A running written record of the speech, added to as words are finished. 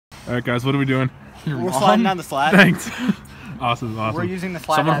Alright guys, what are we doing? We're sliding down the slide. Thanks. Awesome. We're using the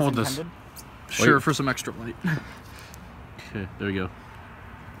slide. Someone as hold intended. this. Sure, for some extra light. Okay, there we go.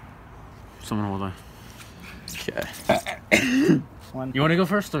 Someone hold on. Okay. You want to go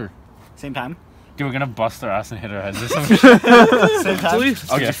first or? Same time. Dude, we're gonna bust our ass and hit our heads. Same time. Please.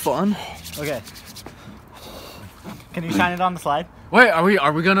 Okay. Fun. Okay. Can you shine it on the slide? Wait, are we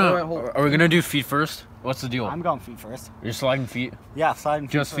gonna do feet first? What's the deal? I'm going feet first. You're sliding feet? Yeah, sliding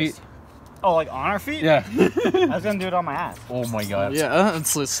feet Just first. feet? Oh, like on our feet? Yeah. I was gonna do it on my ass. Oh my god. Yeah,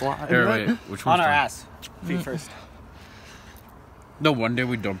 it's a slide. Here, wait. Which On one's our done? ass. Feet first. No, one day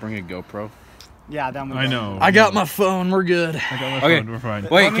we don't bring a GoPro. Yeah, then we I know. I got my phone. We're good. I got my Okay. phone, we're fine.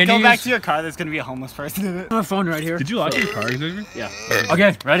 Wait, when we can go you back to your car, there's gonna be a homeless person in it. my phone right here? Did you lock your car, Xavier? Yeah.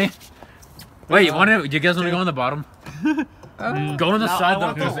 Okay, ready? Wait, you guys want to go on the bottom? Go on the side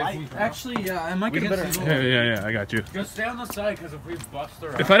though, because Actually, yeah, I might get a better. Yeah, I got you. Just stay on the side, because if we bust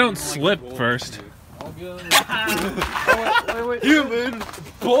our If I don't slip first. Wait. Human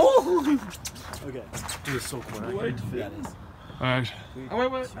bull. Okay. Dude, it's so cool. Alright. Oh,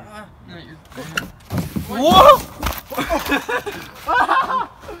 wait. Whoa!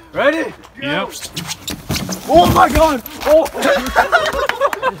 Ready? Yep. Oh my god! Oh!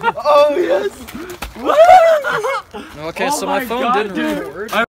 Oh yes! Okay, Oh so my phone God, didn't dude.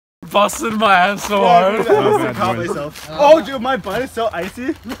 record. I busted my ass so hard. Oh, dude, my butt is so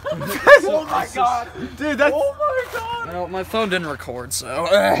icy. Oh my god! Dude, that's. Oh my god! No, my phone didn't record, so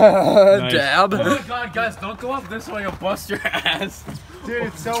Oh dab. my god, guys, don't go up this way, you'll bust your ass. Dude,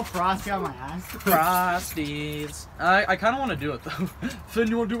 it's so frosty on my ass. Frosties. I kind of want to do it though. Finn,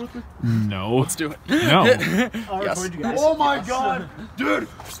 you want to do it with me? No. Let's do it. No. I'll Yes. record you guys. Oh my god! Dude,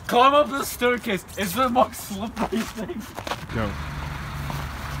 climb up the staircase. It's the most slippery thing. Go.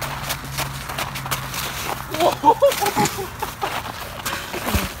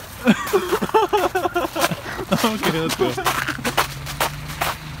 Okay, let's go.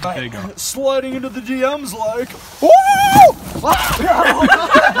 There you go. Sliding into the DMs like.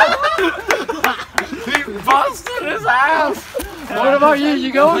 He busted his ass! What about you? You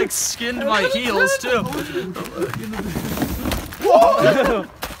I go? like skinned my heels too.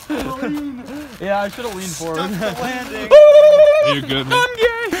 Yeah, I should have leaned forward. You're good, man.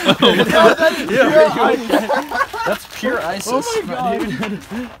 That's pure ISIS. Oh my god.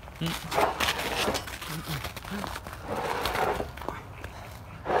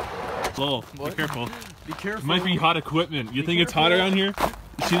 Lol, be careful. Be careful. It might be hot equipment. You think it's hot around here?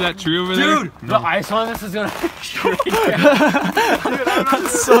 You see that tree over there? Dude, the ice on this is gonna shrink. That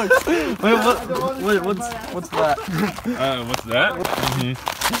sucks. Wait, what's that? What's that?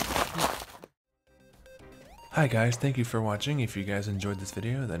 Hi guys, thank you for watching. If you guys enjoyed this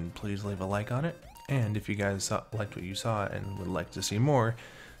video, then please leave a like on it. And if you guys liked what you saw and would like to see more,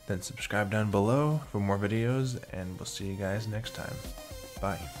 then subscribe down below for more videos, and we'll see you guys next time.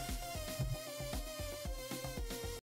 Bye.